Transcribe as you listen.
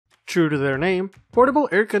True to their name, portable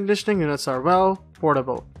air conditioning units are, well,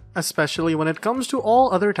 portable, especially when it comes to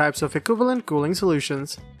all other types of equivalent cooling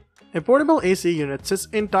solutions. A portable AC unit sits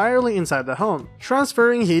entirely inside the home,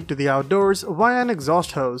 transferring heat to the outdoors via an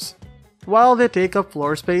exhaust hose. While they take up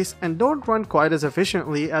floor space and don't run quite as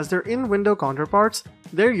efficiently as their in-window counterparts,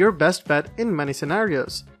 they're your best bet in many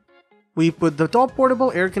scenarios. We put the top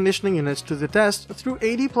portable air conditioning units to the test through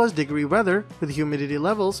 80+ degree weather with humidity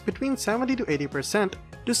levels between 70 to 80%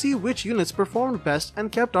 to see which units performed best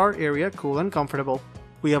and kept our area cool and comfortable.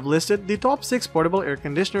 We have listed the top 6 portable air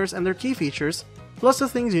conditioners and their key features, plus the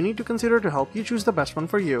things you need to consider to help you choose the best one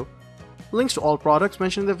for you. Links to all products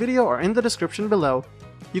mentioned in the video are in the description below.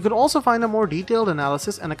 You could also find a more detailed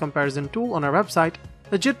analysis and a comparison tool on our website,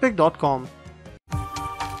 legitpick.com.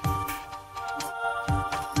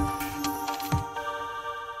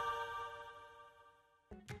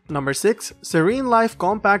 Number 6. SereneLife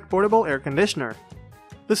Compact Portable Air Conditioner.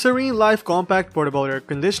 The SereneLife Compact Portable Air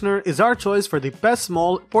Conditioner is our choice for the best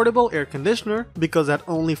small portable air conditioner because at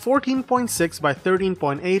only 14.6 by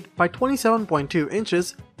 13.8 by 27.2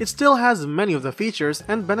 inches, it still has many of the features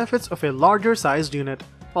and benefits of a larger sized unit,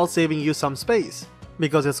 while saving you some space.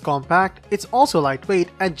 Because it's compact, it's also lightweight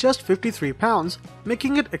at just 53 pounds,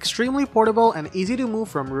 making it extremely portable and easy to move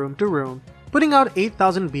from room to room. Putting out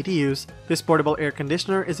 8,000 BTUs, this portable air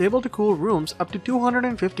conditioner is able to cool rooms up to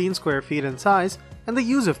 215 square feet in size and the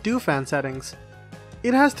use of 2 fan settings.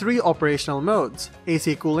 It has 3 operational modes: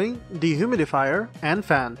 AC cooling, dehumidifier, and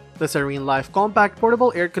fan. The SereneLife Compact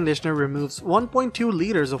Portable Air Conditioner removes 1.2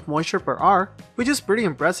 liters of moisture per hour, which is pretty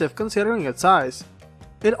impressive considering its size.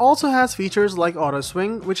 It also has features like auto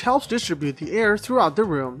swing, which helps distribute the air throughout the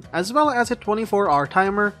room, as well as a 24-hour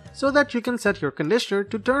timer so that you can set your conditioner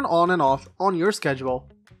to turn on and off on your schedule.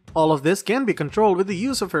 All of this can be controlled with the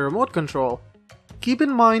use of a remote control. Keep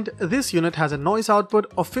in mind, this unit has a noise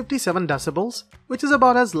output of 57 decibels, which is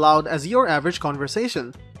about as loud as your average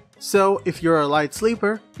conversation. So if you're a light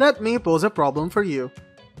sleeper, that may pose a problem for you.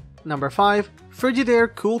 Number 5.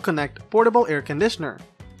 Frigidaire Cool Connect Portable Air Conditioner.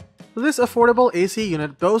 This affordable AC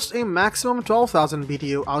unit boasts a maximum 12,000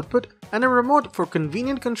 BTU output and a remote for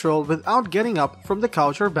convenient control without getting up from the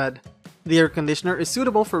couch or bed. The air conditioner is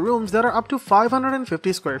suitable for rooms that are up to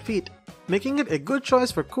 550 square feet, making it a good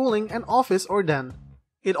choice for cooling an office or den.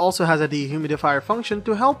 It also has a dehumidifier function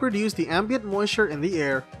to help reduce the ambient moisture in the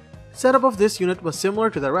air. Setup of this unit was similar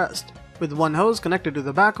to the rest, with one hose connected to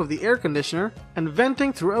the back of the air conditioner and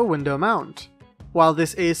venting through a window mount. While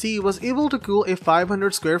this AC was able to cool a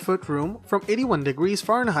 500 square foot room from 81 degrees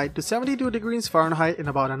Fahrenheit to 72 degrees Fahrenheit in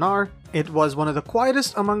about an hour, it was one of the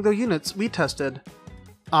quietest among the units we tested.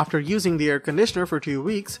 After using the air conditioner for 2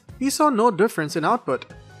 weeks, we saw no difference in output,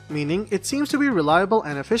 meaning it seems to be reliable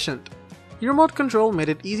and efficient. The remote control made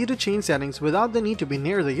it easy to change settings without the need to be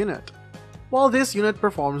near the unit. While this unit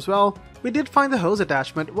performs well, we did find the hose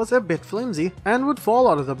attachment was a bit flimsy and would fall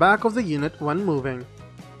out of the back of the unit when moving.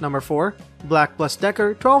 Number 4.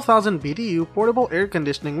 BLACK+DECKER 12,000 BTU Portable Air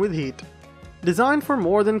Conditioning with Heat. Designed for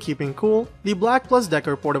more than keeping cool, the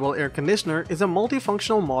BLACK+DECKER Portable Air Conditioner is a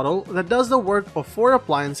multifunctional model that does the work of 4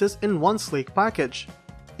 appliances in one sleek package.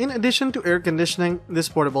 In addition to air conditioning, this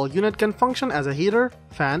portable unit can function as a heater,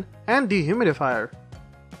 fan, and dehumidifier.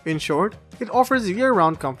 In short, it offers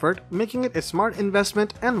year-round comfort, making it a smart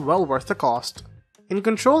investment and well worth the cost. In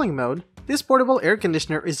controlling mode, this portable air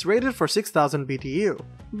conditioner is rated for 6,000 BTU.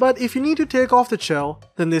 But if you need to take off the chill,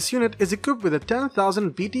 then this unit is equipped with a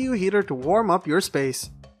 10,000 BTU heater to warm up your space.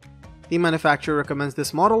 The manufacturer recommends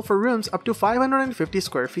this model for rooms up to 550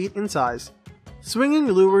 square feet in size. Swinging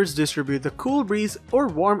levers distribute the cool breeze or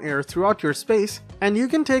warm air throughout your space, and you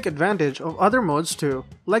can take advantage of other modes too,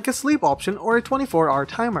 like a sleep option or a 24-hour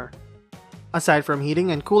timer. Aside from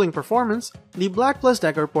heating and cooling performance, the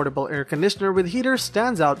BLACK+DECKER Portable Air Conditioner with heater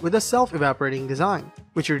stands out with a self-evaporating design,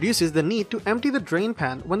 which reduces the need to empty the drain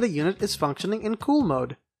pan when the unit is functioning in cool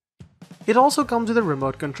mode. It also comes with a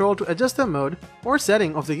remote control to adjust the mode or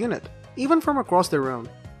setting of the unit, even from across the room.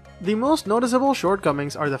 The most noticeable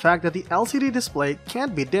shortcomings are the fact that the LCD display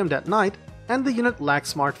can't be dimmed at night and the unit lacks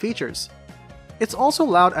smart features. It's also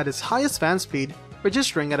loud at its highest fan speed,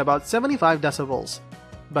 registering at about 75 decibels.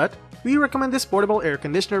 But we recommend this portable air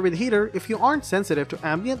conditioner with heater if you aren't sensitive to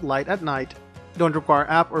ambient light at night, don't require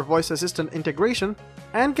app or voice assistant integration,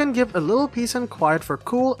 and can give a little peace and quiet for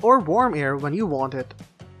cool or warm air when you want it.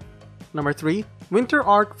 Number 3. Whynter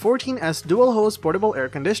ARC-14S Dual Hose Portable Air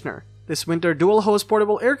Conditioner. This Whynter Dual Hose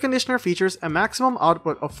Portable Air Conditioner features a maximum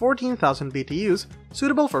output of 14,000 BTUs,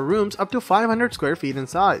 suitable for rooms up to 500 square feet in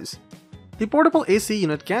size. The portable AC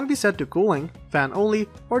unit can be set to cooling, fan only,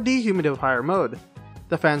 or dehumidifier mode.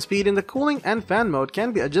 The fan speed in the cooling and fan mode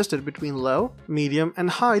can be adjusted between low, medium, and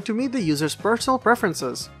high to meet the user's personal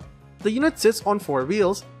preferences. The unit sits on 4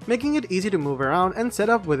 wheels, making it easy to move around and set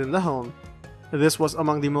up within the home. This was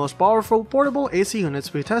among the most powerful portable AC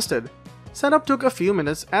units we tested. Setup took a few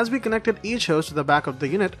minutes as we connected each hose to the back of the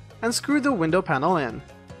unit and screwed the window panel in.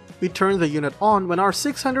 We turned the unit on when our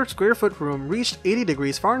 600 square foot room reached 80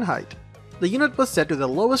 degrees Fahrenheit. The unit was set to the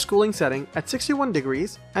lowest cooling setting at 61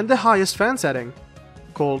 degrees and the highest fan setting.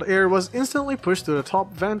 Cold air was instantly pushed through the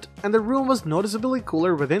top vent and the room was noticeably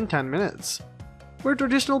cooler within 10 minutes. Where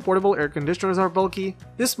traditional portable air conditioners are bulky,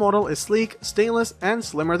 this model is sleek, stainless, and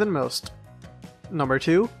slimmer than most. Number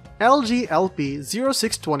 2. LG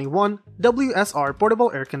LP0621 WSR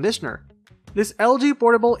Portable Air Conditioner. This LG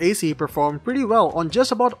portable AC performed pretty well on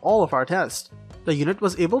just about all of our tests. The unit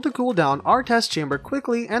was able to cool down our test chamber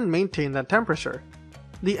quickly and maintain that temperature.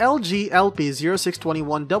 The LG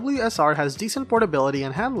LP0621 WSR has decent portability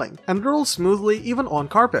and handling, and rolls smoothly even on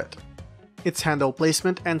carpet. Its handle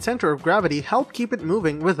placement and center of gravity help keep it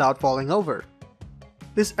moving without falling over.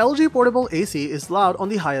 This LG portable AC is loud on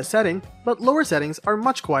the highest setting, but lower settings are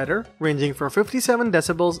much quieter, ranging from 57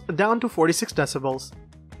 decibels down to 46 decibels.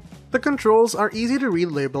 The controls are easy to read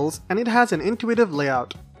labels and it has an intuitive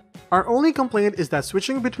layout. Our only complaint is that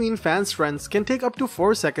switching between fan strengths can take up to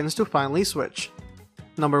 4 seconds to finally switch.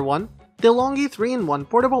 Number 1. DeLonghi 3-in-1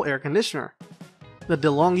 Portable Air Conditioner. The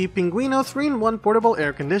DeLonghi Pinguino 3-in-1 Portable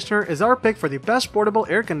Air Conditioner is our pick for the best portable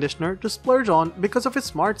air conditioner to splurge on because of its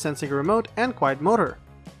smart sensing remote and quiet motor.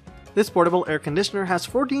 This portable air conditioner has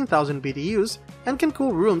 14,000 BTUs and can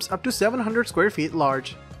cool rooms up to 700 square feet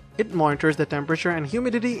large. It monitors the temperature and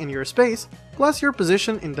humidity in your space, plus your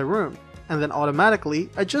position in the room, and then automatically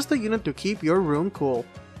adjusts the unit to keep your room cool.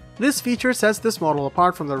 This feature sets this model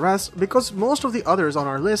apart from the rest because most of the others on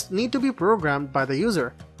our list need to be programmed by the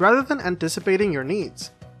user, rather than anticipating your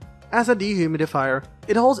needs. As a dehumidifier,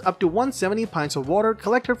 it holds up to 170 pints of water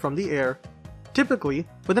collected from the air. Typically,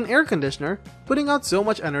 with an air conditioner, putting out so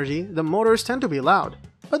much energy, the motors tend to be loud.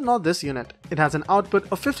 But not this unit. It has an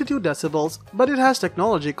output of 52 decibels, but it has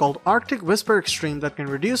technology called Arctic Whisper Extreme that can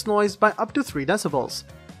reduce noise by up to 3 decibels.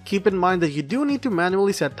 Keep in mind that you do need to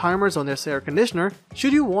manually set timers on this air conditioner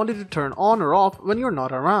should you want it to turn on or off when you're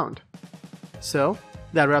not around. So,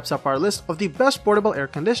 that wraps up our list of the best portable air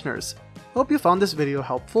conditioners. Hope you found this video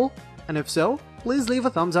helpful, and if so, please leave a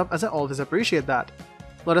thumbs up as I always appreciate that.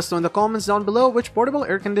 Let us know in the comments down below which portable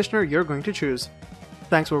air conditioner you're going to choose.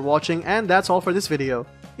 Thanks for watching, and that's all for this video.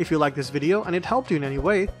 If you liked this video and it helped you in any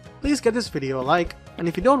way, please give this video a like, and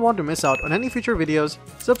if you don't want to miss out on any future videos,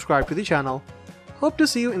 subscribe to the channel. Hope to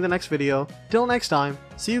see you in the next video. Till next time,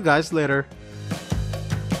 see you guys later.